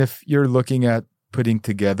If you're looking at putting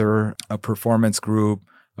together a performance group,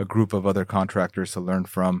 a group of other contractors to learn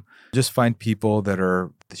from, just find people that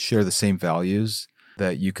share the same values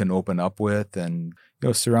that you can open up with, and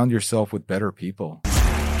surround yourself with better people.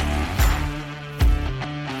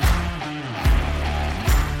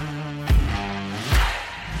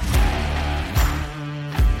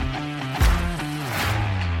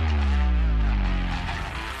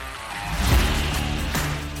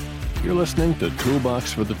 You're listening to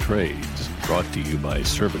Toolbox for the Trades, brought to you by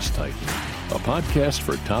ServiceTitan, a podcast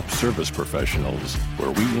for top service professionals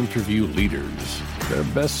where we interview leaders, their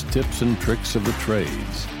best tips and tricks of the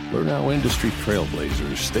trades, learn how industry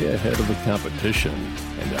trailblazers stay ahead of the competition,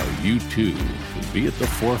 and how you too can be at the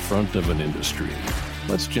forefront of an industry.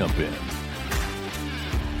 Let's jump in.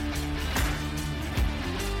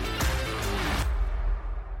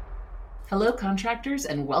 Hello, contractors,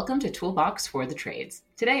 and welcome to Toolbox for the Trades.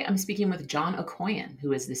 Today, I'm speaking with John Aucoin,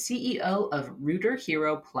 who is the CEO of Rooter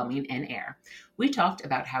Hero Plumbing and Air. We talked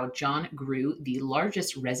about how John grew the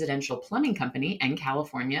largest residential plumbing company in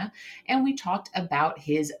California, and we talked about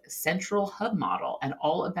his central hub model and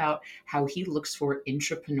all about how he looks for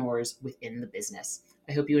entrepreneurs within the business.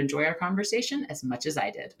 I hope you enjoy our conversation as much as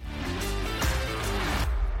I did.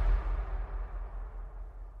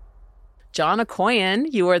 John Aucoin,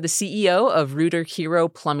 you are the CEO of Rooter Hero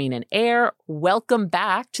Plumbing and Air. Welcome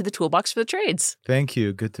back to the Toolbox for the Trades. Thank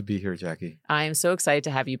you. Good to be here, Jackie. I am so excited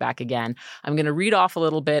to have you back again. I'm going to read off a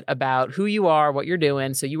little bit about who you are, what you're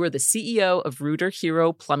doing. So you are the CEO of Rooter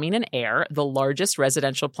Hero Plumbing and Air, the largest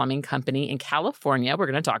residential plumbing company in California. We're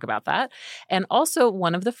going to talk about that. And also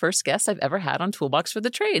one of the first guests I've ever had on Toolbox for the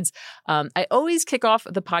Trades. I always kick off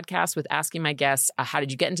the podcast with asking my guests, how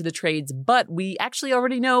did you get into the trades? But we actually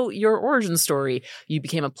already know your origin story. You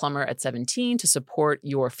became a plumber at 17 to support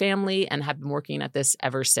your family and have been working at this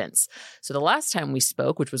ever since. So the last time we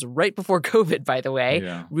spoke, which was right before COVID, by the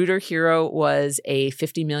way, Rooter Hero was a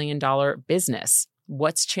 $50 million business.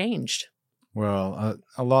 What's changed? Well,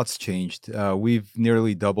 a lot's changed. We've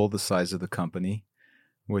nearly doubled the size of the company,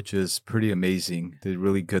 which is pretty amazing. Did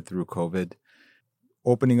really good through COVID.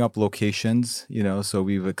 Opening up locations, so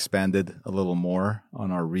we've expanded a little more on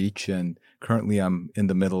our reach, and currently I'm in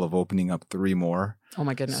the middle of opening up 3 more. Oh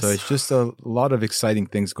my goodness. So it's just a lot of exciting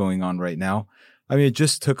things going on right now. I mean, it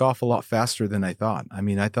just took off a lot faster than I thought. I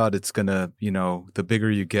mean, I thought it's going to, the bigger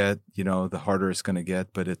you get, the harder it's going to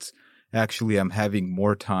get, but it's actually, I'm having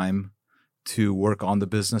more time to work on the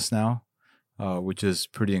business now, which is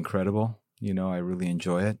pretty incredible. I really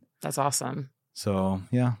enjoy it. That's awesome. So,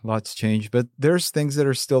 yeah, lots changed. But there's things that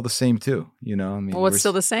are still the same, too. Well, what's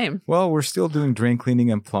still the same? Well, we're still doing drain cleaning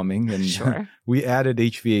and plumbing. And sure. We added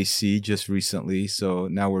HVAC just recently. So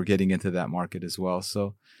now we're getting into that market as well.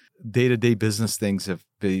 So day-to-day business things have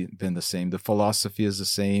been the same. The philosophy is the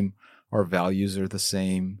same. Our values are the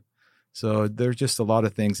same. So there's just a lot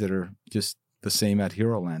of things that are just the same at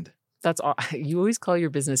HeroLand. You always call your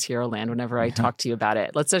business HeroLand whenever I talk to you about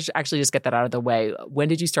it. Let's actually just get that out of the way. When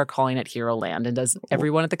did you start calling it HeroLand? And does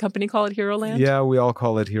everyone at the company call it HeroLand? Yeah, we all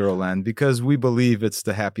call it HeroLand because we believe it's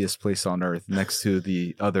the happiest place on earth next to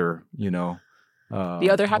the other, the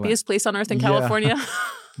other happiest place on earth in California?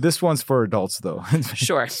 This one's for adults, though.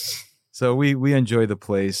 Sure. So we enjoy the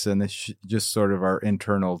place, and it's just sort of our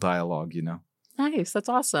internal dialogue, Nice. That's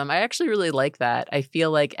awesome. I actually really like that. I feel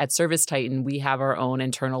like at ServiceTitan, we have our own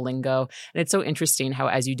internal lingo. And it's so interesting how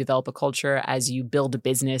as you develop a culture, as you build a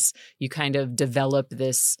business, you kind of develop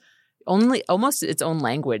this almost its own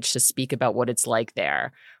language to speak about what it's like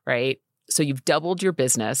there, right? So you've doubled your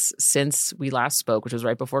business since we last spoke, which was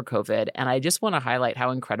right before COVID. And I just want to highlight how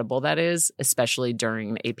incredible that is, especially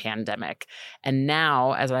during a pandemic. And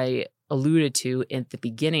now, as I alluded to at the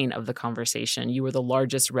beginning of the conversation, you were the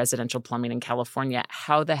largest residential plumbing in California.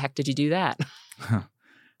 How the heck did you do that?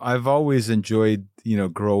 I've always enjoyed,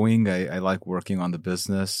 growing. I like working on the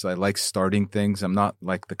business. I like starting things. I'm not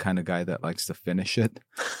like the kind of guy that likes to finish it.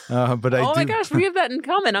 But oh my gosh, we have that in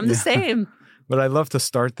common. I'm the same. But I love to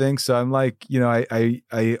start things. So I'm like,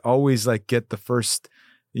 I always like get the first,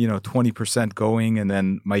 20% going, and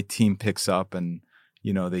then my team picks up and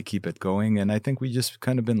they keep it going. And I think we just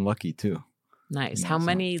kind of been lucky too. Nice. How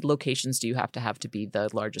many locations do you have to be the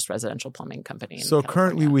largest residential plumbing company in So California?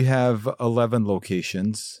 currently we have 11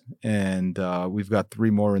 locations, and we've got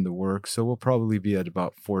 3 more in the works. So we'll probably be at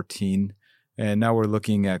about 14. And now we're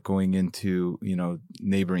looking at going into,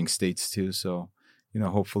 neighboring states too. So,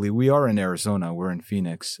 hopefully we are in Arizona. We're in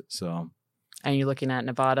Phoenix. So. And you're looking at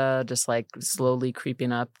Nevada, just like slowly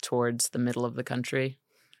creeping up towards the middle of the country?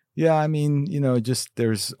 Yeah, I mean, just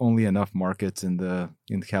there's only enough markets in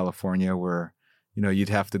California where, you'd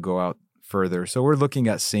have to go out further. So we're looking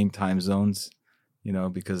at same time zones,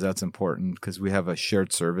 because that's important because we have a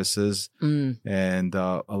shared services and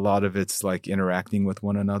a lot of it's like interacting with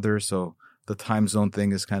one another. So the time zone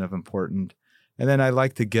thing is kind of important. And then I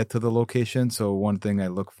like to get to the location. So one thing I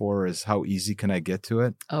look for is how easy can I get to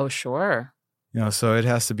it? Oh, sure. So it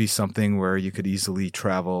has to be something where you could easily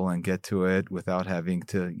travel and get to it without having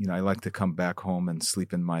to, I like to come back home and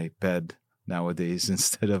sleep in my bed nowadays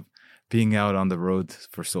instead of being out on the road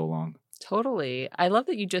for so long. Totally. I love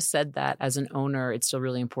that you just said that as an owner, it's still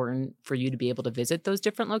really important for you to be able to visit those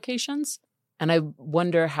different locations. And I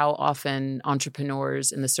wonder how often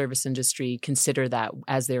entrepreneurs in the service industry consider that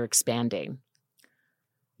as they're expanding.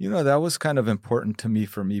 That was kind of important to me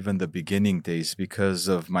from even the beginning days because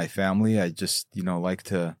of my family. I just, like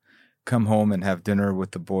to come home and have dinner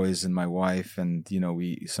with the boys and my wife. And,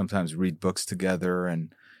 we sometimes read books together.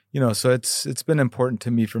 And, so it's been important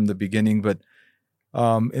to me from the beginning. But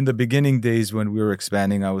in the beginning days when we were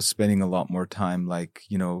expanding, I was spending a lot more time like,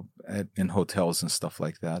 in hotels and stuff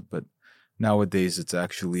like that. But nowadays it's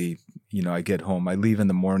actually, I get home. I leave in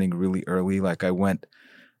the morning really early. Like I went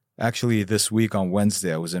actually this week on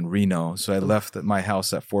Wednesday, I was in Reno. So I left at my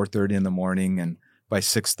house at 4:30 in the morning. And by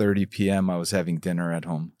 6:30 p.m., I was having dinner at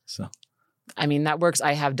home. So, I mean, that works.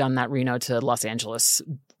 I have done that Reno to Los Angeles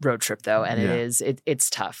road trip, though. And it's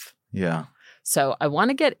tough. Yeah. So I want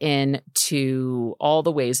to get into all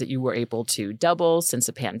the ways that you were able to double since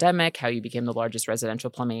the pandemic, how you became the largest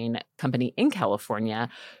residential plumbing company in California.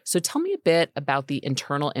 So tell me a bit about the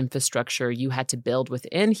internal infrastructure you had to build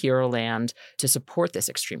within HeroLand to support this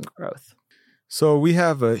extreme growth. So we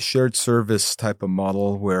have a shared service type of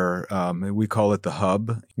model where we call it the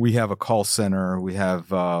hub. We have a call center. We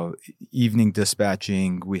have evening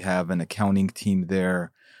dispatching. We have an accounting team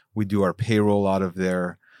there. We do our payroll out of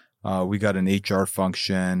there. We got an HR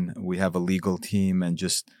function. We have a legal team and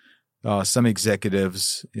just some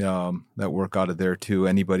executives that work out of there too.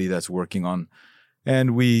 Anybody that's working on,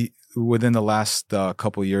 and within the last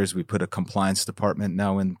couple of years, we put a compliance department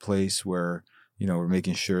now in place where we're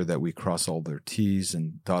making sure that we cross all their T's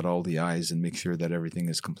and dot all the I's and make sure that everything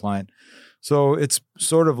is compliant. So it's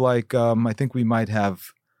sort of like I think we might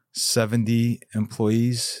have 70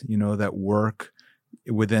 employees, that work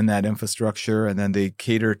within that infrastructure, and then they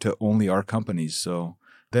cater to only our companies. So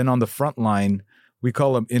then on the front line, we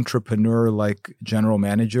call them entrepreneur-like general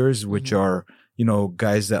managers, which are,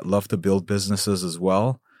 guys that love to build businesses as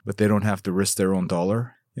well, but they don't have to risk their own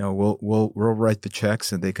dollar. We'll write the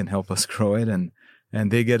checks and they can help us grow it, and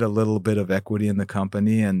they get a little bit of equity in the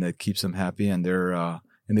company, and that keeps them happy, and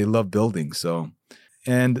they love building. So.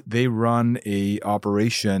 And they run a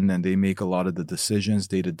operation and they make a lot of the decisions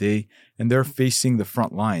day to day, and they're facing the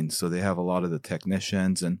front line. So they have a lot of the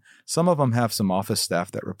technicians, and some of them have some office staff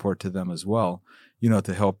that report to them as well,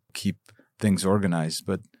 to help keep things organized.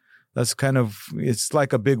 But that's it's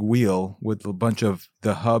like a big wheel with a bunch of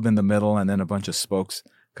the hub in the middle and then a bunch of spokes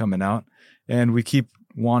coming out. And we keep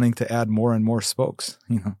wanting to add more and more spokes,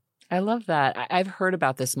 I love that. I've heard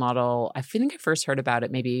about this model. I think I first heard about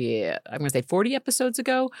it maybe, I'm going to say 40 episodes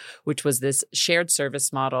ago, which was this shared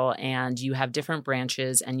service model. And you have different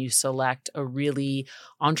branches and you select a really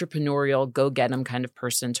entrepreneurial, go-get-'em kind of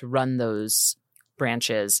person to run those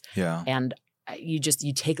branches. Yeah. And you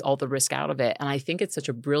take all the risk out of it. And I think it's such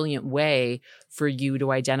a brilliant way for you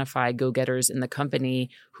to identify go-getters in the company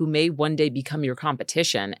who may one day become your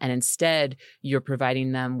competition. And instead, you're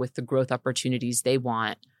providing them with the growth opportunities they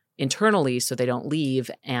want internally so they don't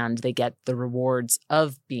leave and they get the rewards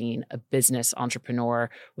of being a business entrepreneur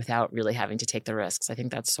without really having to take the risks. I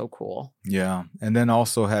think that's so cool. Yeah. And then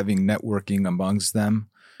also having networking amongst them,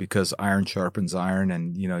 because iron sharpens iron,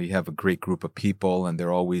 and, you have a great group of people and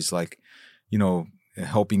they're always like,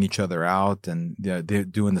 helping each other out, and they're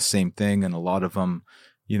doing the same thing. And a lot of them,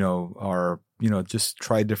 are, just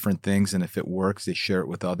try different things. And if it works, they share it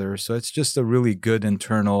with others. So it's just a really good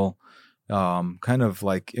internal kind of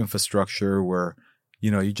like infrastructure where,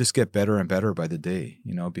 you just get better and better by the day,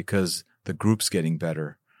 because the group's getting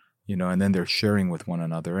better, and then they're sharing with one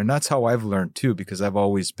another. And that's how I've learned too, because I've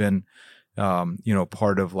always been,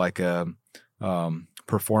 part of like a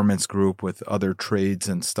performance group with other trades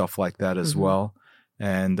and stuff like that as well.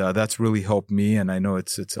 And that's really helped me. And I know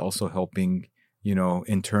it's also helping,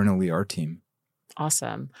 internally our team.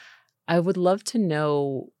 Awesome. I would love to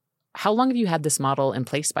know, how long have you had this model in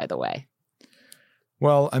place, by the way?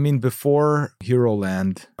 Well, I mean, before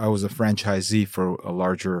HeroLand, I was a franchisee for a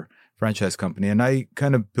larger franchise company, and I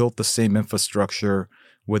kind of built the same infrastructure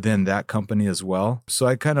within that company as well. So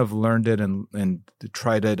I kind of learned it and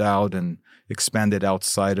tried it out and expanded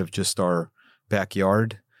outside of just our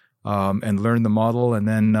backyard. and learn the model. And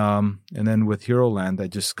then with HeroLand, I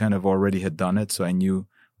just kind of already had done it, so I knew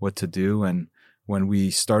what to do. And when we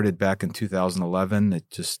started back in 2011,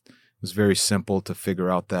 it was very simple to figure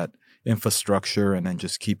out that infrastructure and then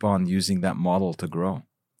just keep on using that model to grow.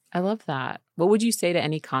 I love that. What would you say to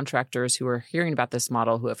any contractors who are hearing about this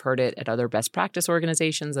model, who have heard it at other best practice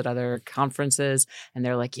organizations, at other conferences, and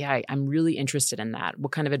they're like, yeah, I'm really interested in that?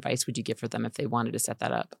 What kind of advice would you give for them if they wanted to set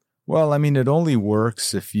that up? Well, I mean, it only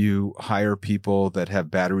works if you hire people that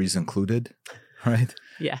have batteries included, right?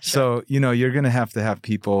 Yeah. Sure. So, you're going to have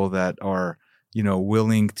people that are,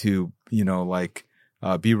 willing to,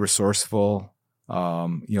 be resourceful,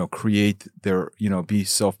 create their, be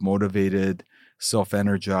self-motivated,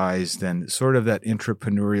 self-energized, and sort of that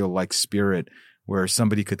entrepreneurial-like spirit where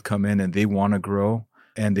somebody could come in and they want to grow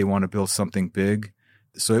and they want to build something big.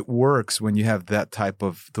 So it works when you have those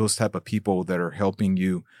type of people that are helping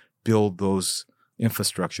you build those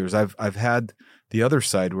infrastructures. I've had the other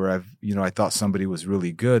side where I thought somebody was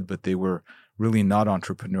really good, but they were really not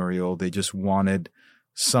entrepreneurial. They just wanted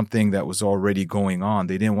something that was already going on.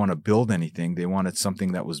 They didn't want to build anything. They wanted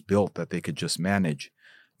something that was built that they could just manage.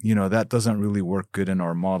 That doesn't really work good in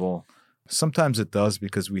our model. Sometimes it does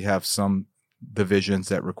because we have some divisions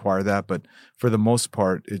that require that, but for the most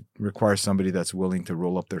part, it requires somebody that's willing to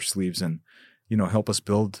roll up their sleeves and, help us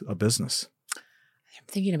build a business. I'm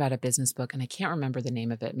thinking about a business book and I can't remember the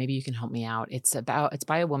name of it. Maybe you can help me out. It's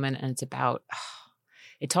by a woman and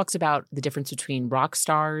it talks about the difference between rock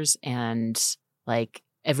stars and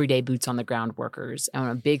everyday boots on the ground workers. And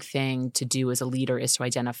a big thing to do as a leader is to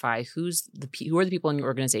identify who are the people in your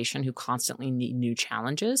organization who constantly need new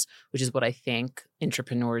challenges, which is what I think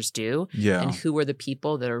entrepreneurs do. Yeah. And who are the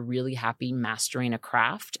people that are really happy mastering a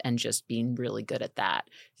craft and just being really good at that.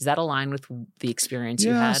 Does that align with the experience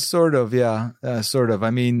you had? Sort of. Yeah, sort of.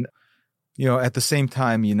 I mean, at the same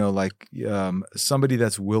time, somebody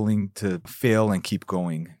that's willing to fail and keep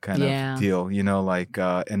going kind of deal,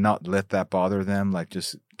 and not let that bother them,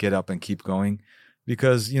 just get up and keep going.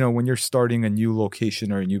 Because, when you're starting a new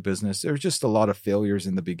location or a new business, there's just a lot of failures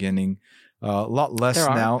in the beginning. A lot less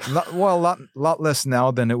now. A lot less now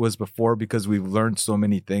than it was before because we've learned so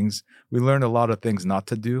many things. We learned a lot of things not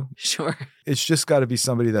to do. Sure. It's just got to be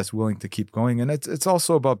somebody that's willing to keep going. And it's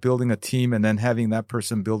also about building a team and then having that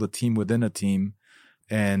person build a team within a team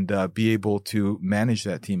and be able to manage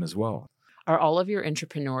that team as well. Are all of your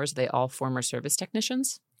entrepreneurs, they all former service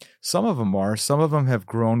technicians? Some of them are. Some of them have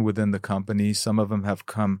grown within the company. Some of them have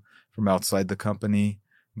come from outside the company.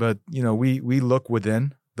 But, we look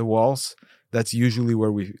within the walls. That's usually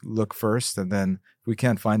where we look first. And then if we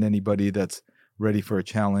can't find anybody that's ready for a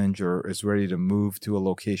challenge or is ready to move to a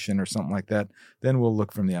location or something like that, then we'll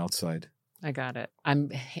look from the outside. I got it.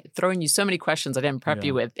 I'm throwing you so many questions I didn't prep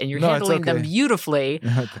you with, and you're handling them beautifully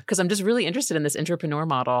because I'm just really interested in this entrepreneur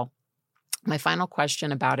model. My final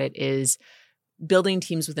question about it is building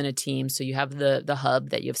teams within a team. So you have the hub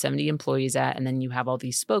that you have 70 employees at, and then you have all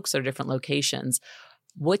these spokes that are different locations.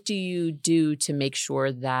 What do you do to make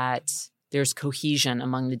sure that there's cohesion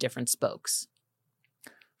among the different spokes?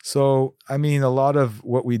 So, I mean, a lot of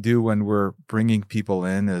what we do when we're bringing people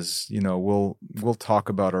in is, we'll talk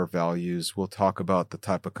about our values. We'll talk about the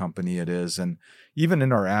type of company it is. And even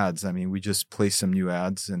in our ads, I mean, we just place some new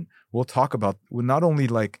ads and we'll talk about not only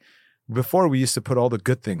before we used to put all the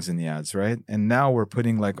good things in the ads, right? And now we're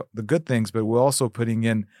putting the good things, but we're also putting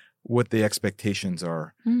in what the expectations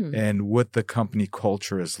are and what the company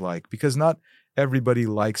culture is like, because not everybody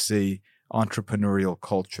likes a entrepreneurial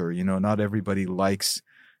culture. Not everybody likes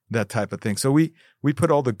that type of thing. So we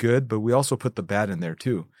put all the good, but we also put the bad in there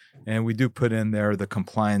too. And we do put in there the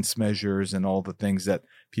compliance measures and all the things that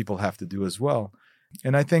people have to do as well.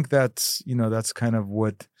 And I think that's kind of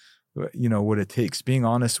what it takes, being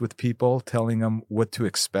honest with people, telling them what to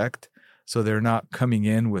expect. So they're not coming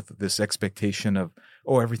in with this expectation of,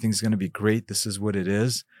 oh, everything's going to be great. This is what it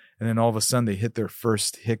is. And then all of a sudden they hit their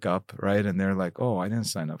first hiccup, right? And they're like, oh, I didn't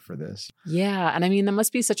sign up for this. Yeah. And I mean, that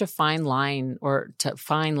must be such a fine line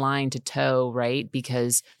to toe, right?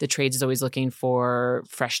 Because the trades is always looking for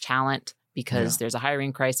fresh talent because there's a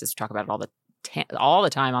hiring crisis. We talk about it all the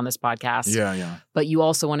time on this podcast. Yeah. But you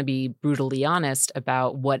also want to be brutally honest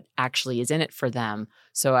about what actually is in it for them.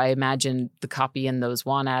 So I imagine the copy in those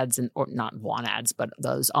WAN ads or not WAN ads, but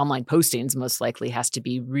those online postings most likely has to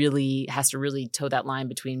really toe that line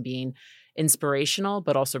between being inspirational,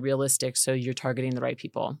 but also realistic. So you're targeting the right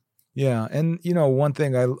people. Yeah. And, one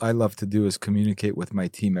thing I love to do is communicate with my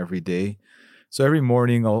team every day. So every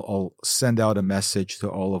morning I'll send out a message to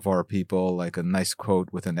all of our people, like a nice quote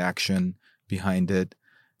with an action behind it.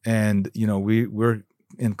 And, we're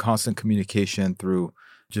in constant communication through,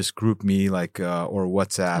 just group me like or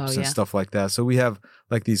WhatsApps and yeah. stuff like that. So we have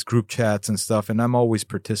like these group chats and stuff, and I'm always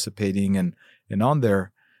participating and on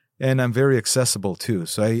there, and I'm very accessible too.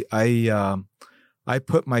 So I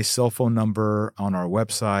put my cell phone number on our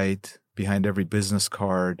website behind every business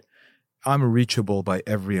card. I'm reachable by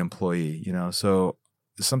every employee, so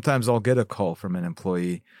sometimes I'll get a call from an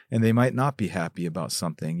employee and they might not be happy about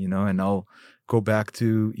something, and I'll go back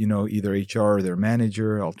to, either HR or their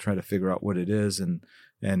manager. I'll try to figure out what it is and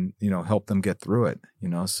help them get through it,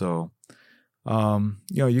 so,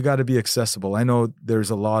 you got to be accessible. I know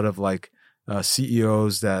there's a lot of like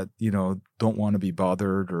CEOs that, don't want to be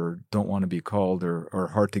bothered or don't want to be called or are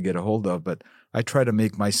hard to get a hold of, but I try to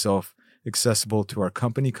make myself accessible to our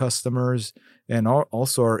company customers and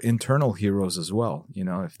also our internal heroes as well,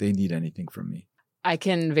 if they need anything from me. I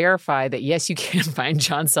can verify that, yes, you can find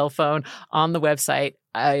John's cell phone on the website.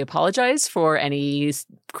 I apologize for any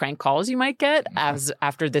crank calls you might get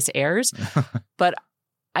after this airs, but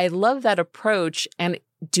I love that approach. And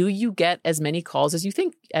do you get as many calls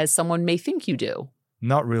as someone may think you do?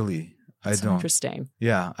 Not really. I don't. Interesting.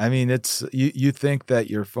 Yeah. I mean, it's you think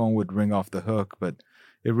that your phone would ring off the hook, but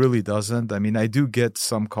it really doesn't. I mean, I do get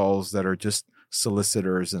some calls that are just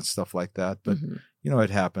solicitors and stuff like that, but it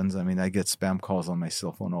happens. I mean, I get spam calls on my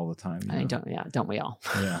cell phone all the time. Don't we all?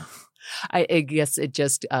 Yeah. I guess it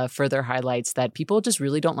just further highlights that people just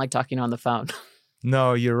really don't like talking on the phone.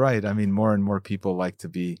 No, you're right. I mean, more and more people like to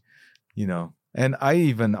be, and I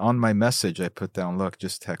even on my message, I put down, look,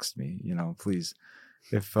 just text me, please.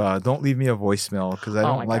 If don't leave me a voicemail because I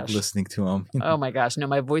don't like listening to them. Oh my gosh. No,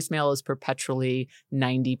 my voicemail is perpetually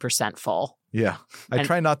 90% full. Yeah. I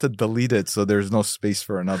try not to delete it so there's no space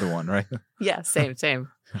for another one, right? Yeah, same.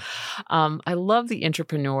 I love the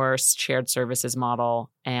entrepreneur shared services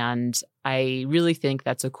model. And I really think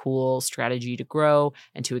that's a cool strategy to grow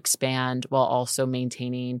and to expand while also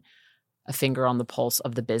maintaining a finger on the pulse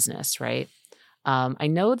of the business, right? I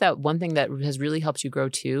know that one thing that has really helped you grow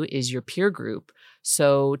too is your peer group.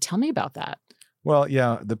 So tell me about that. Well,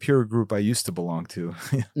 yeah, the peer group I used to belong to.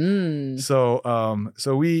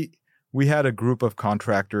 So we had a group of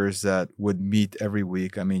contractors that would meet every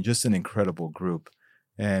week. I mean, just an incredible group.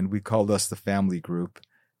 And we called us the family group.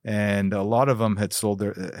 And a lot of them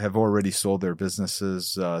have already sold their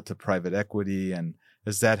businesses to private equity. And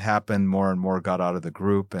as that happened, more and more got out of the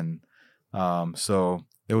group. And so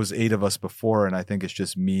there was 8 of us before, and I think it's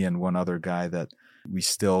just me and one other guy that we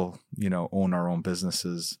still, own our own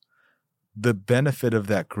businesses. The benefit of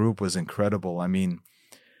that group was incredible. I mean,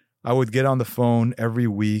 I would get on the phone every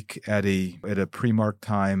week at a pre-marked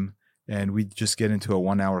time, and we'd just get into a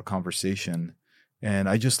 1-hour conversation. And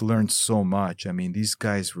I just learned so much. I mean, these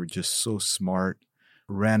guys were just so smart,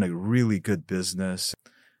 ran a really good business.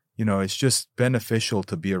 It's just beneficial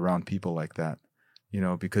to be around people like that,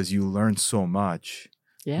 because you learn so much.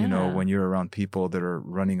 Yeah. When you're around people that are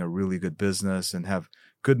running a really good business and have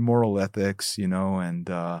good moral ethics, and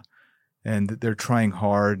they're trying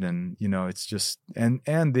hard and, it's just, and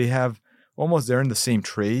they have they're in the same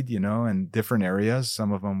trade, in different areas.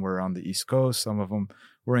 Some of them were on the East Coast. Some of them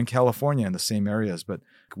were in California in the same areas, but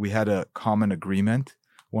we had a common agreement.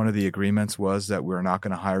 One of the agreements was that we're not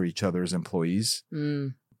going to hire each other as employees.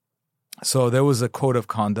 So there was a code of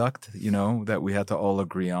conduct, that we had to all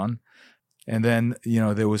agree on. And then,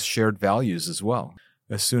 there was shared values as well.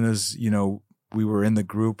 As soon as, we were in the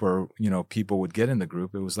group or, people would get in the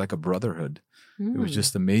group, it was like a brotherhood. It was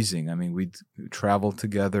just amazing. I mean, we'd travel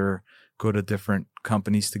together, go to different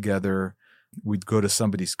companies together. We'd go to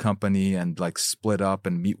somebody's company and like split up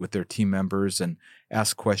and meet with their team members and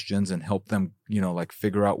ask questions and help them,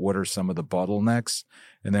 figure out what are some of the bottlenecks.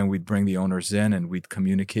 And then we'd bring the owners in and we'd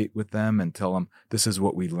communicate with them and tell them, this is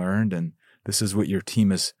what we learned and this is what your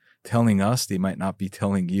team is telling us. They might not be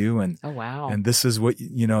telling you. And oh, wow. And this is what,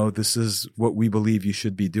 this is what we believe you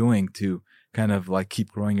should be doing to kind of like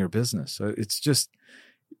keep growing your business. So it's just,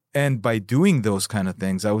 and by doing those kind of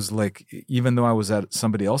things, I was like, even though I was at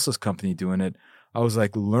somebody else's company doing it, I was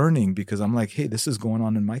like learning because I'm like, hey, this is going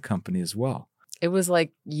on in my company as well. It was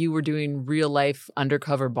like you were doing real life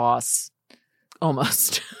undercover boss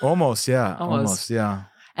almost. Almost, yeah. Almost, yeah.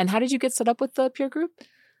 And how did you get set up with the peer group?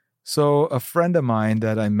 So a friend of mine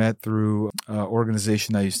that I met through an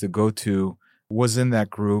organization I used to go to was in that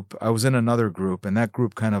group. I was in another group, and that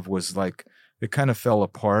group kind of was like, it kind of fell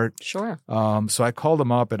apart. Sure. So I called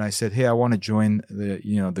him up and I said, hey, I want to join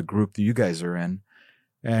the group that you guys are in.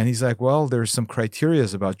 And he's like, well, there's some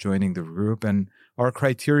criterias about joining the group. And our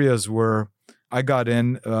criterias were, I got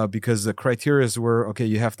in because the criterias were, okay,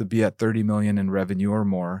 you have to be at 30 million in revenue or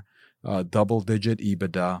more, double digit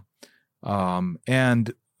EBITDA.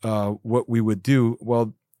 And what we would do,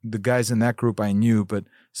 well, the guys in that group I knew, but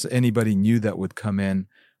anybody new that would come in,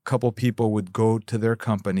 a couple people would go to their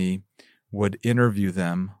company, would interview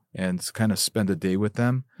them and kind of spend a day with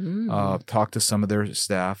them, talk to some of their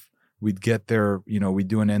staff. We'd get their, we'd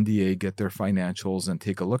do an NDA, get their financials and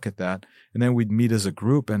take a look at that. And then we'd meet as a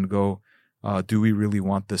group and go, do we really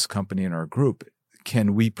want this company in our group?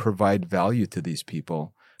 Can we provide value to these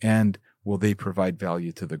people? And will they provide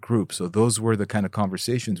value to the group? So those were the kind of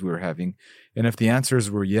conversations we were having. And if the answers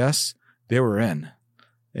were yes, they were in.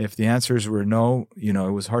 If the answers were no, it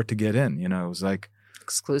was hard to get in. It was like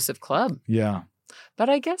exclusive club. Yeah. But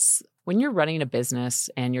I guess when you're running a business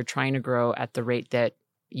and you're trying to grow at the rate that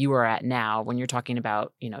you are at now, when you're talking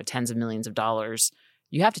about, tens of millions of dollars,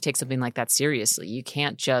 you have to take something like that seriously. You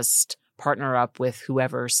can't just partner up with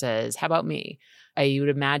whoever says, how about me? You would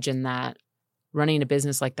imagine that running a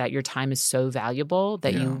business like that, your time is so valuable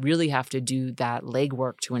that you really have to do that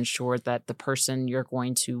legwork to ensure that the person you're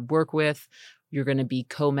going to work with, you're going to be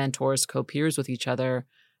co-mentors, co-peers with each other.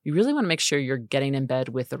 You really want to make sure you're getting in bed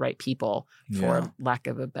with the right people, for lack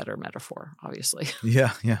of a better metaphor, obviously.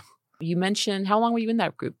 Yeah. You mentioned, how long were you in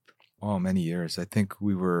that group? Oh, many years. I think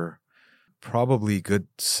we were probably a good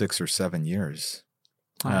 6 or 7 years.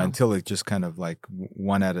 Wow. Until it just kind of like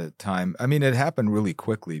one at a time. I mean, it happened really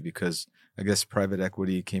quickly because I guess private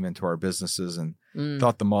equity came into our businesses and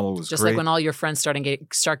thought the model was just great. Like when all your friends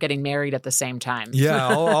start getting married at the same time. Yeah,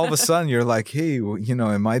 all of a sudden you're like, hey, well,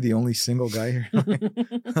 am I the only single guy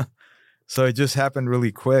here? So it just happened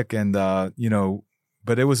really quick, and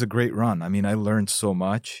but it was a great run. I mean, I learned so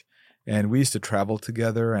much, and we used to travel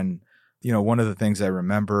together, and one of the things I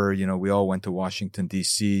remember, we all went to Washington,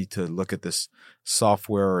 D.C. to look at this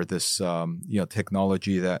software or this,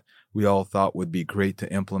 technology that we all thought would be great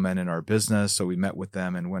to implement in our business. So we met with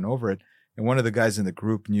them and went over it. And one of the guys in the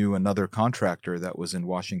group knew another contractor that was in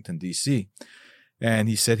Washington, D.C. And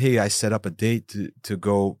he said, hey, I set up a date to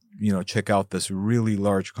go, check out this really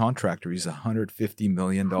large contractor. He's a $150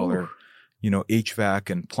 million, HVAC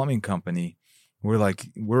and plumbing company. We're like,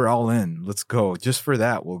 we're all in. Let's go. Just for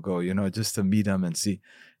that, we'll go, just to meet him and see.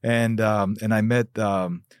 And I met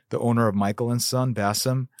the owner of Michael & Son,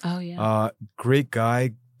 Bassam. Oh, yeah. Great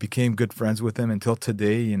guy. Became good friends with him until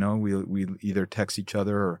today. We either text each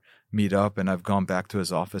other or meet up, and I've gone back to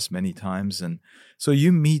his office many times. And so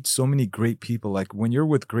you meet so many great people. Like when you're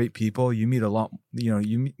with great people, you meet a lot,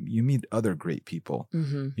 you meet other great people,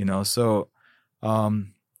 so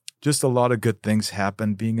just a lot of good things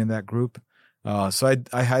happen being in that group. So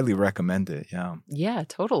I highly recommend it. Yeah. Yeah,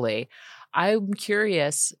 totally. I'm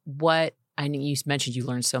curious I know you mentioned you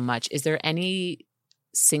learned so much. Is there any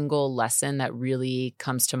single lesson that really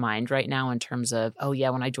comes to mind right now in terms of, oh yeah,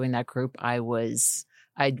 when I joined that group, I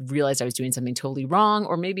realized I was doing something totally wrong,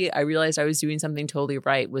 or maybe I realized I was doing something totally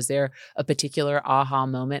right. Was there a particular aha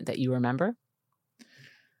moment that you remember?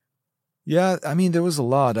 Yeah. I mean, there was a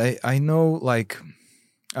lot. I know, like,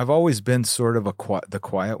 I've always been sort of the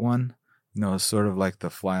quiet one. Sort of like the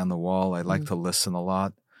fly on the wall. I like to listen a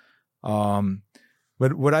lot.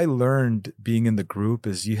 But what I learned being in the group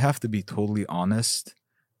is you have to be totally honest.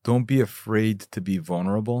 Don't be afraid to be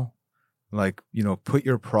vulnerable. Like, put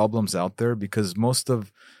your problems out there, because most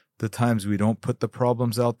of the times we don't put the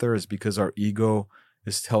problems out there is because our ego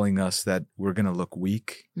is telling us that we're going to look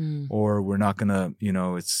weak or we're not going to,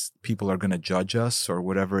 people are going to judge us or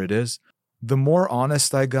whatever it is. The more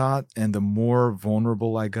honest I got and the more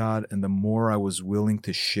vulnerable I got and the more I was willing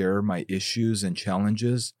to share my issues and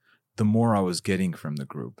challenges, the more I was getting from the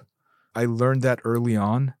group. I learned that early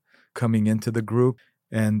on coming into the group,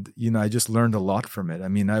 and, I just learned a lot from it. I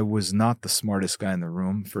mean, I was not the smartest guy in the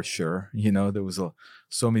room for sure. There was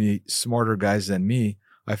so many smarter guys than me.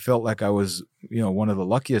 I felt like I was, one of the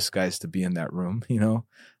luckiest guys to be in that room,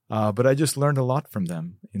 but I just learned a lot from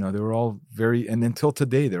them. They were all and until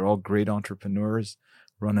today, they're all great entrepreneurs,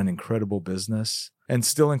 run an incredible business, and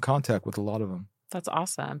still in contact with a lot of them. That's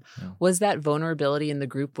awesome. Yeah. Was that vulnerability in the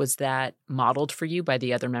group, was that modeled for you by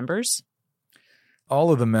the other members?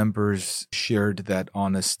 All of the members shared that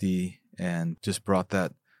honesty and just brought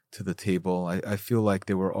that to the table. I feel like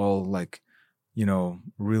they were all like,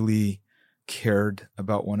 really cared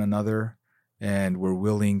about one another and were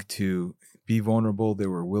willing to be vulnerable. They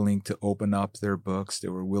were willing to open up their books. They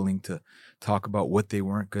were willing to talk about what they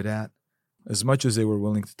weren't good at as much as they were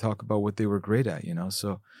willing to talk about what they were great at,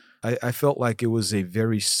 So I felt like it was a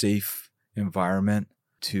very safe environment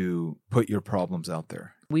to put your problems out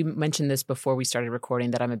there. We mentioned this before we started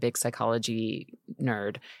recording that I'm a big psychology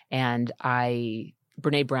nerd, and I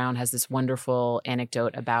Brene Brown has this wonderful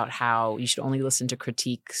anecdote about how you should only listen to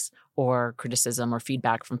critiques or criticism or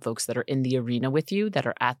feedback from folks that are in the arena with you, that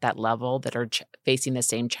are at that level, that are facing the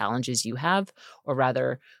same challenges you have, or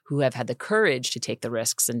rather who have had the courage to take the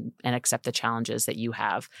risks and accept the challenges that you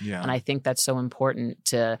have. Yeah. And I think that's so important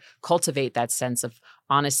to cultivate that sense of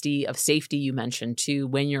honesty, of safety you mentioned too,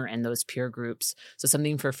 when you're in those peer groups. So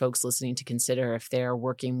something for folks listening to consider if they're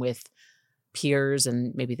working with peers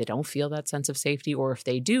and maybe they don't feel that sense of safety, or if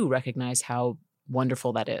they do, recognize how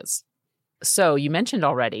wonderful that is. So you mentioned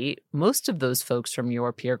already, most of those folks from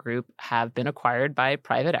your peer group have been acquired by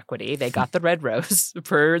private equity. They got the red rose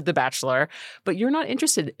for The Bachelor, but you're not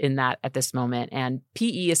interested in that at this moment. And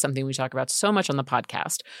PE is something we talk about so much on the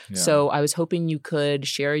podcast. Yeah. So I was hoping you could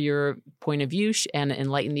share your point of view and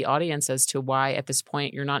enlighten the audience as to why at this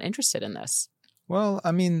point you're not interested in this. Well,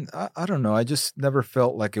 I mean, I don't know. I just never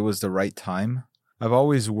felt like it was the right time. I've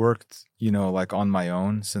always worked, like on my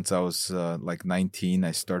own since I was like 19.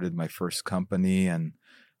 I started my first company, and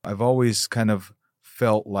I've always kind of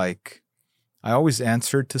felt like I always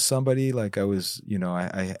answered to somebody. Like I was,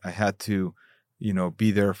 I had to,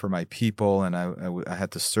 be there for my people, and I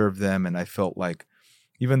had to serve them. And I felt like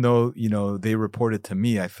even though, they reported to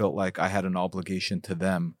me, I felt like I had an obligation to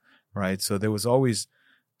them. Right. So there was always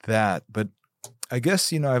that. But I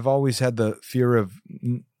guess, I've always had the fear of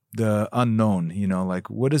the unknown, like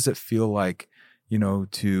what does it feel like,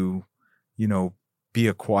 to, be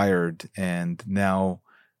acquired and now,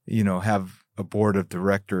 have a board of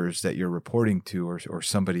directors that you're reporting to or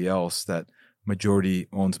somebody else that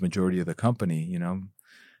owns majority of the company,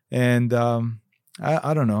 and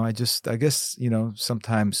I don't know. I guess,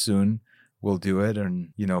 sometime soon we'll do it and,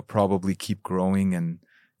 probably keep growing and,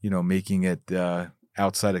 making it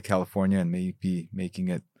outside of California and maybe making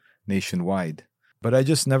it nationwide. But I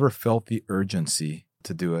just never felt the urgency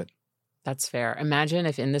to do it. That's fair. Imagine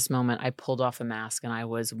if in this moment I pulled off a mask and I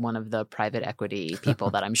was one of the private equity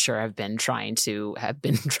people that I'm sure have been trying to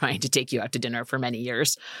take you out to dinner for many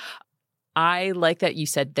years. I like that you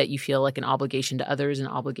said that you feel like an obligation to others, an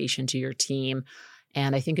obligation to your team.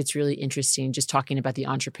 And I think it's really interesting just talking about the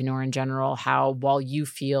entrepreneur in general, how while you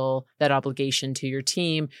feel that obligation to your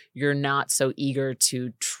team, you're not so eager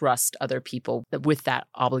to trust other people with that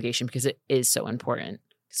obligation because it is so important.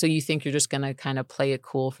 So you think you're just going to kind of play it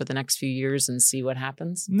cool for the next few years and see what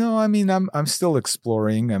happens? No, I mean, I'm still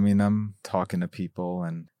exploring. I mean, I'm talking to people,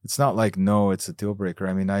 and it's not like, no, it's a deal breaker.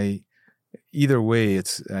 I mean, either way,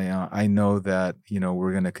 it's I know that,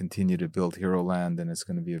 we're going to continue to build Heroland, and it's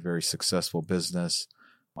going to be a very successful business.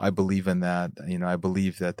 I believe in that. I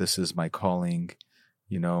believe that this is my calling,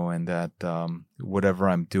 and that whatever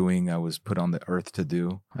I'm doing, I was put on the earth to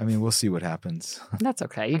do. I mean, we'll see what happens. That's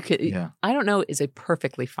okay. I don't know is a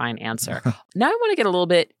perfectly fine answer. Now I want to get a little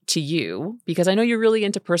bit to you because I know you're really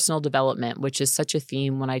into personal development, which is such a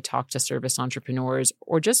theme when I talk to service entrepreneurs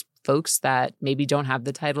or just folks that maybe don't have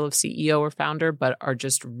the title of CEO or founder, but are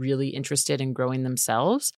just really interested in growing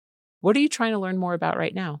themselves. What are you trying to learn more about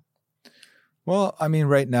right now? Well, I mean,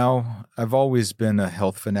 right now, I've always been a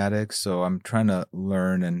health fanatic, so I'm trying to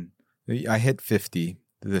learn, and I hit 50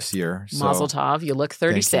 this year. So Mazel tov, you look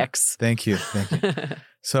 36. Thank you.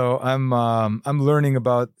 So I'm learning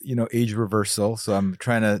about, age reversal. So I'm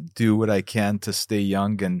trying to do what I can to stay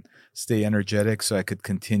young and stay energetic so I could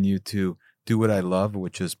continue to do what I love,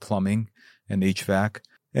 which is plumbing and HVAC.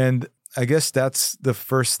 And I guess that's the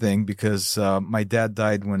first thing because my dad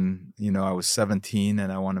died when, I was 17,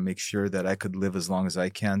 and I want to make sure that I could live as long as I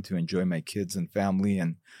can to enjoy my kids and family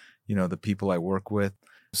and, the people I work with.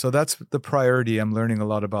 So that's the priority. I'm learning a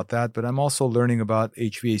lot about that, but I'm also learning about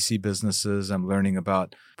HVAC businesses. I'm learning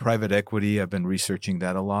about private equity. I've been researching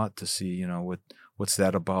that a lot to see, what's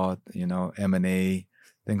that about, M&A,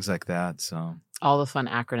 things like that. So all the fun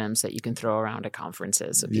acronyms that you can throw around at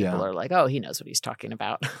conferences. So people are like, oh, he knows what he's talking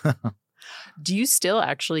about. Do you still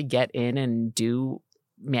actually get in and do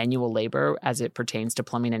manual labor as it pertains to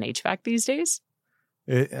plumbing and HVAC these days?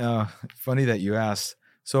 Funny that you asked.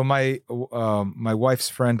 So my wife's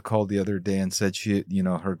friend called the other day and said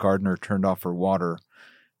her gardener turned off her water,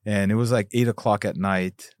 and it was like 8:00 at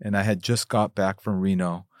night, and I had just got back from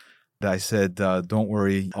Reno. I said, don't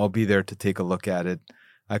worry, I'll be there to take a look at it.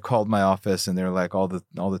 I called my office, and they're like, all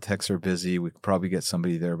the techs are busy. We could probably get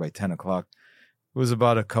somebody there by 10:00. It was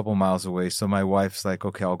about a couple miles away. So my wife's like,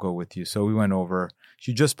 okay, I'll go with you. So we went over.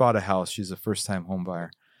 She just bought a house. She's a first-time home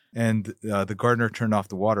buyer. And the gardener turned off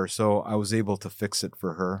the water. So I was able to fix it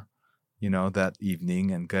for her, that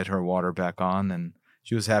evening and get her water back on. And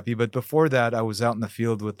she was happy. But before that, I was out in the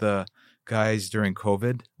field with a guys during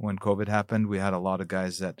COVID. When COVID happened, we had a lot of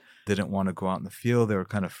guys that didn't want to go out in the field. They were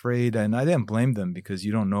kind of afraid, and I didn't blame them because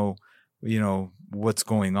you don't know, what's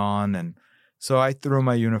going on. And so I threw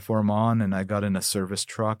my uniform on and I got in a service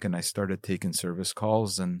truck and I started taking service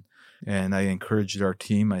calls, and I encouraged our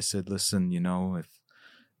team. I said, listen,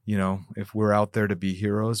 if we're out there to be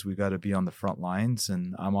heroes, we got to be on the front lines,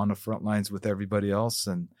 and I'm on the front lines with everybody else,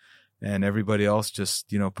 and everybody else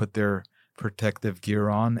just, put their protective gear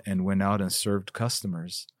on and went out and served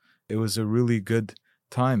customers. It was a really good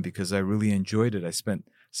time because I really enjoyed it. I spent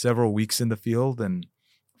several weeks in the field and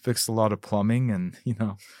fixed a lot of plumbing and,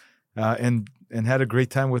 and had a great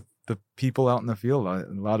time with the people out in the field, a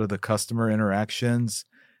lot of the customer interactions,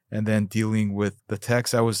 and then dealing with the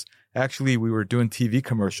techs. We were doing TV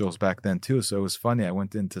commercials back then too. So it was funny. I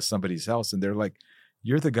went into somebody's house and they're like,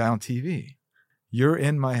 you're the guy on TV. You're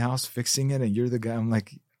in my house fixing it. And you're the guy. I'm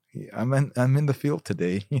like, I'm in the field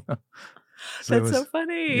today. So That's so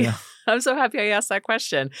funny. Yeah. I'm so happy I asked that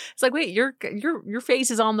question. It's like, wait, your face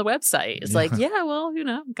is on the website. It's like, yeah, well,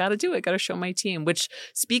 got to do it. Got to show my team, which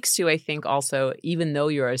speaks to, I think, also, even though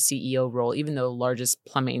you're a CEO role, even though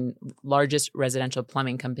largest residential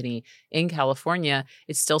plumbing company in California,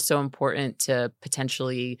 it's still so important to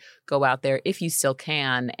potentially go out there, if you still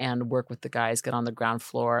can, and work with the guys, get on the ground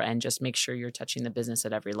floor, and just make sure you're touching the business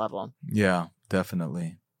at every level. Yeah,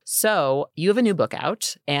 definitely. So you have a new book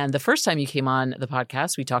out, and the first time you came on the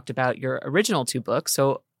podcast, we talked about your original 2 books.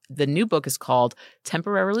 So the new book is called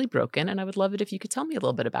Temporarily Broken, and I would love it if you could tell me a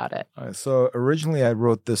little bit about it. So originally I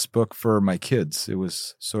wrote this book for my kids. It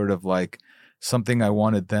was sort of like something I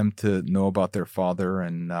wanted them to know about their father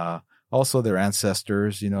and also their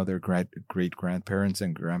ancestors, their great-grandparents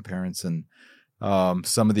and grandparents, and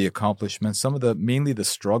some of the accomplishments, mainly the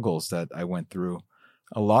struggles that I went through.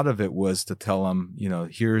 A lot of it was to tell them,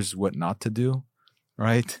 here's what not to do,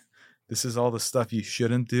 right? This is all the stuff you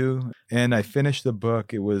shouldn't do. And I finished the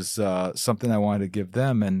book. It was something I wanted to give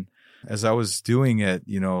them. And as I was doing it,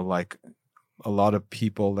 like a lot of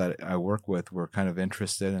people that I work with were kind of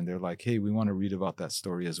interested, and they're like, hey, we want to read about that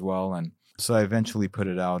story as well. And so I eventually put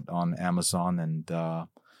it out on Amazon and,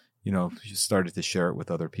 started to share it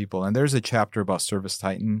with other people. And there's a chapter about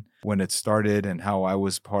ServiceTitan, when it started and how I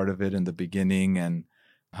was part of it in the beginning, and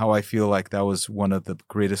how I feel like that was one of the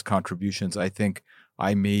greatest contributions I think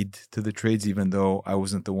I made to the trades, even though I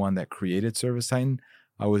wasn't the one that created ServiceTitan.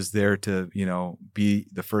 I was there to, be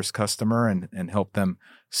the first customer and help them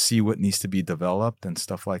see what needs to be developed and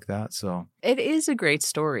stuff like that. So it is a great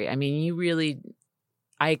story. I mean, you really,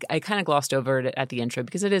 I kind of glossed over it at the intro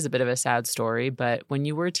because it is a bit of a sad story. But when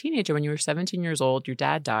you were a teenager, when you were 17 years old, your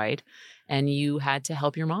dad died and you had to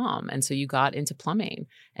help your mom. And so you got into plumbing.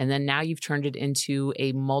 And then now you've turned it into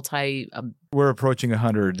a we're approaching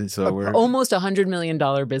 100. So we're almost $100 million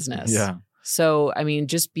business. Yeah. So, I mean,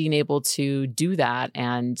 just being able to do that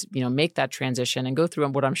and, make that transition and go through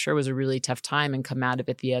what I'm sure was a really tough time and come out of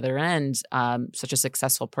it the other end, such a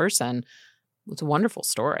successful person. It's a wonderful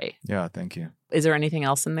story. Yeah, thank you. Is there anything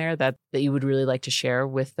else in there that you would really like to share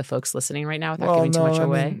with the folks listening right now without giving too much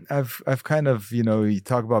away? Mean, I've kind of, you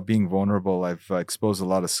talk about being vulnerable. I've exposed a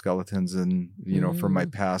lot of skeletons and, from my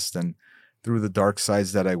past and through the dark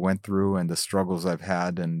sides that I went through and the struggles I've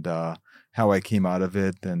had and how I came out of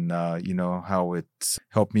it and, how it's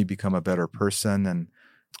helped me become a better person. And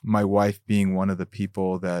my wife being one of the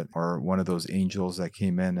people that are one of those angels that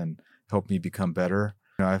came in and helped me become better.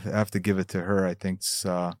 I have to give it to her. I think it's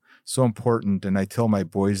so important. And I tell my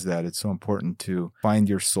boys that it's so important to find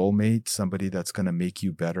your soulmate, somebody that's going to make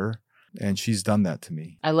you better. And she's done that to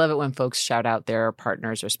me. I love it when folks shout out their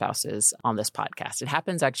partners or spouses on this podcast. It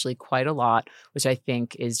happens actually quite a lot, which I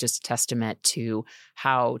think is just a testament to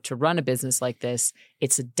how to run a business like this.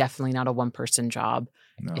 It's definitely not a one-person job.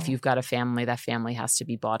 No. If you've got a family, that family has to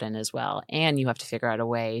be bought in as well. And you have to figure out a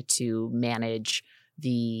way to manage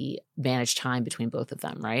time between both of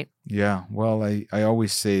them, right? Yeah. Well, I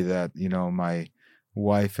always say that, my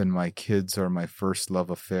wife and my kids are my first love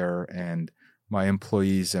affair, and my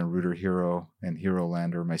employees and Rooter Hero and Hero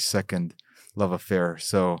Land are my second love affair.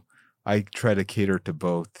 So I try to cater to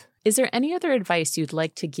both. Is there any other advice you'd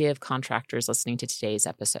like to give contractors listening to today's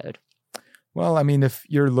episode? Well, I mean, if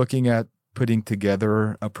you're looking at putting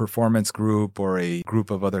together a performance group or a group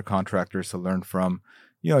of other contractors to learn from,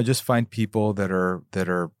 just find people that are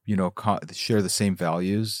share the same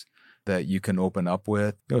values that you can open up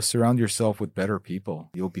with. Surround yourself with better people.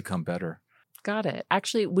 You'll become better. Got it.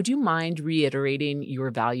 Actually, would you mind reiterating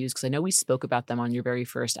your values? Because I know we spoke about them on your very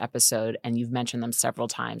first episode and you've mentioned them several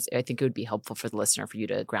times. I think it would be helpful for the listener for you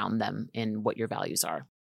to ground them in what your values are.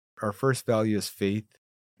 Our first value is faith,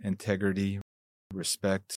 integrity,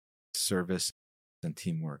 respect, service and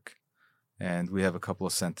teamwork. And we have a couple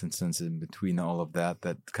of sentences in between all of that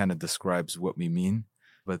kind of describes what we mean.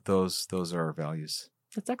 But those are our values.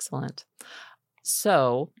 That's excellent.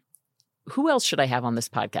 So who else should I have on this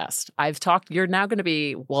podcast? You're now going to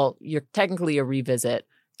be, you're technically a revisit.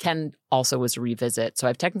 Ken also was a revisit. So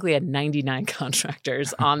I've technically had 99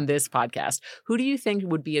 contractors on this podcast. Who do you think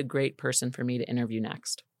would be a great person for me to interview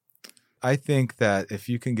next? I think that if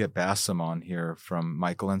you can get Bassam on here from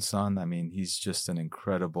Michael & Son, I mean, he's just an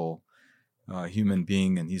incredible human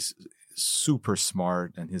being, and he's super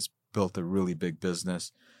smart, and he's built a really big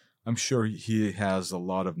business. I'm sure he has a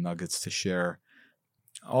lot of nuggets to share.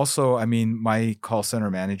 Also, I mean, my call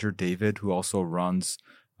center manager, David, who also runs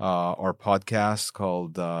our podcast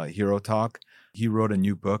called Hero Talk, he wrote a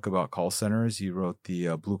new book about call centers. He wrote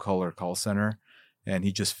the Blue Collar Call Center, and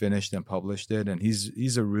he just finished and published it. And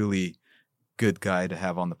he's a really good guy to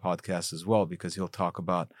have on the podcast as well, because he'll talk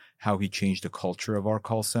about how he changed the culture of our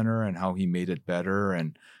call center and how he made it better,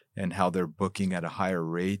 and how they're booking at a higher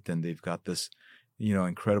rate, and they've got this,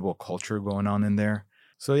 incredible culture going on in there.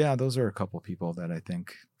 So yeah, those are a couple people that I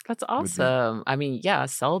think. That's awesome. I mean, yeah,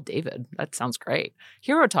 sell David. That sounds great.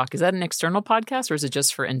 Hero Talk, is that an external podcast, or is it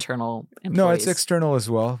just for internal employees? No, it's external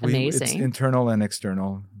as well. Amazing. It's internal and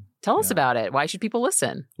external. Tell us about it. Why should people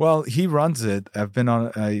listen? Well, he runs it. I've been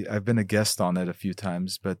a guest on it a few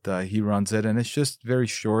times, but he runs it, and it's just very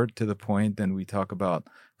short, to the point. And we talk about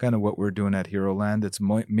kind of what we're doing at HeroLand. It's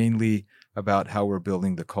mainly about how we're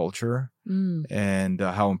building the culture and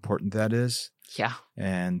how important that is. Yeah.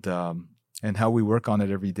 And how we work on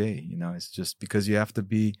it every day. It's just because you have to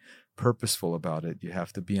be purposeful about it. You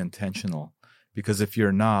have to be intentional, because if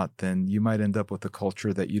you're not, then you might end up with a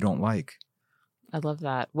culture that you don't like. I love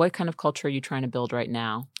that. What kind of culture are you trying to build right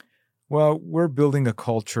now? Well, we're building a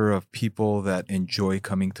culture of people that enjoy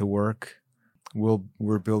coming to work.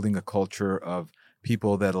 We're building a culture of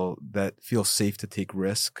people that feel safe to take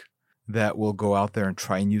risk, that will go out there and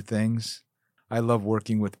try new things. I love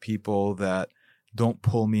working with people that don't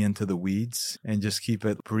pull me into the weeds and just keep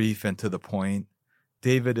it brief and to the point.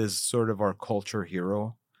 David is sort of our culture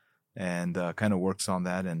hero, and kind of works on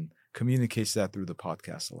that and communicates that through the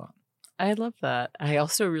podcast a lot. I love that. I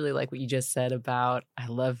also really like what you just said about, I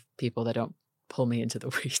love people that don't pull me into the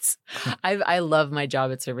weeds. I love my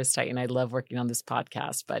job at ServiceTitan. I love working on this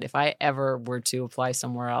podcast. But if I ever were to apply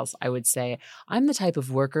somewhere else, I would say I'm the type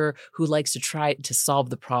of worker who likes to try to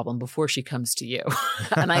solve the problem before she comes to you.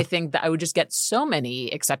 And I think that I would just get so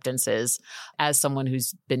many acceptances as someone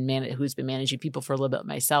who's been managing people for a little bit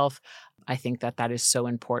myself. I think that is so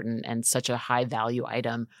important and such a high value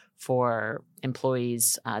item for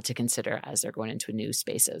employees to consider as they're going into new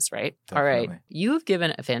spaces, right? Definitely. All right. You have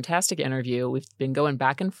given a fantastic interview. We've been going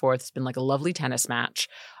back and forth. It's been like a lovely tennis match.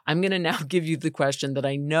 I'm going to now give you the question that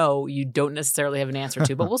I know you don't necessarily have an answer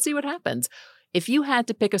to, but we'll see what happens. If you had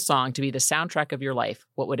to pick a song to be the soundtrack of your life,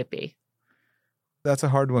 what would it be? That's a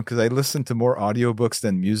hard one, because I listen to more audiobooks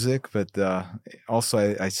than music, but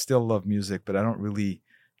also I still love music, but I don't really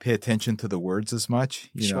pay attention to the words as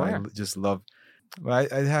much. Sure. I just love.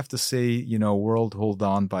 I'd have to say, World Hold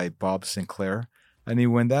On by Bob Sinclair. I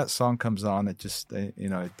mean, when that song comes on, it just,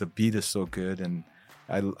 the beat is so good, and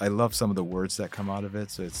I love some of the words that come out of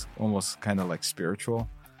it. So it's almost kind of like spiritual,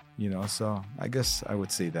 so I guess I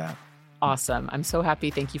would say that. Awesome. I'm so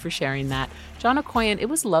happy. Thank you for sharing that. John Aucoin, it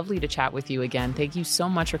was lovely to chat with you again. Thank you so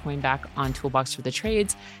much for coming back on Toolbox for the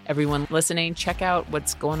Trades. Everyone listening, check out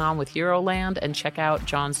what's going on with HeroLand and check out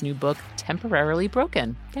John's new book, Temporarily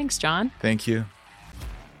Broken. Thanks, John. Thank you.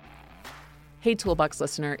 Hey, Toolbox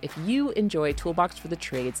listener, if you enjoy Toolbox for the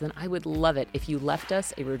Trades, then I would love it if you left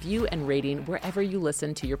us a review and rating wherever you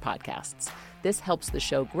listen to your podcasts. This helps the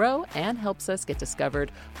show grow and helps us get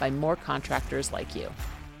discovered by more contractors like you.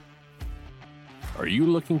 Are you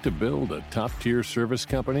looking to build a top-tier service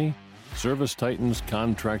company? ServiceTitan's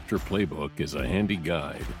Contractor Playbook is a handy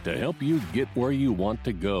guide to help you get where you want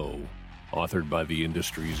to go. Authored by the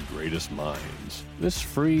industry's greatest minds, this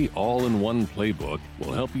free all-in-one playbook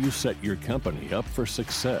will help you set your company up for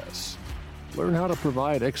success. Learn how to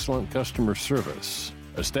provide excellent customer service,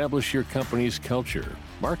 establish your company's culture,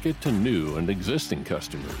 market to new and existing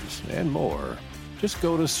customers, and more. Just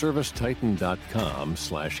go to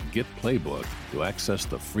servicetitan.com/getplaybook to access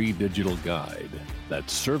the free digital guide.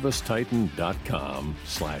 That's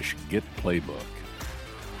servicetitan.com/getplaybook.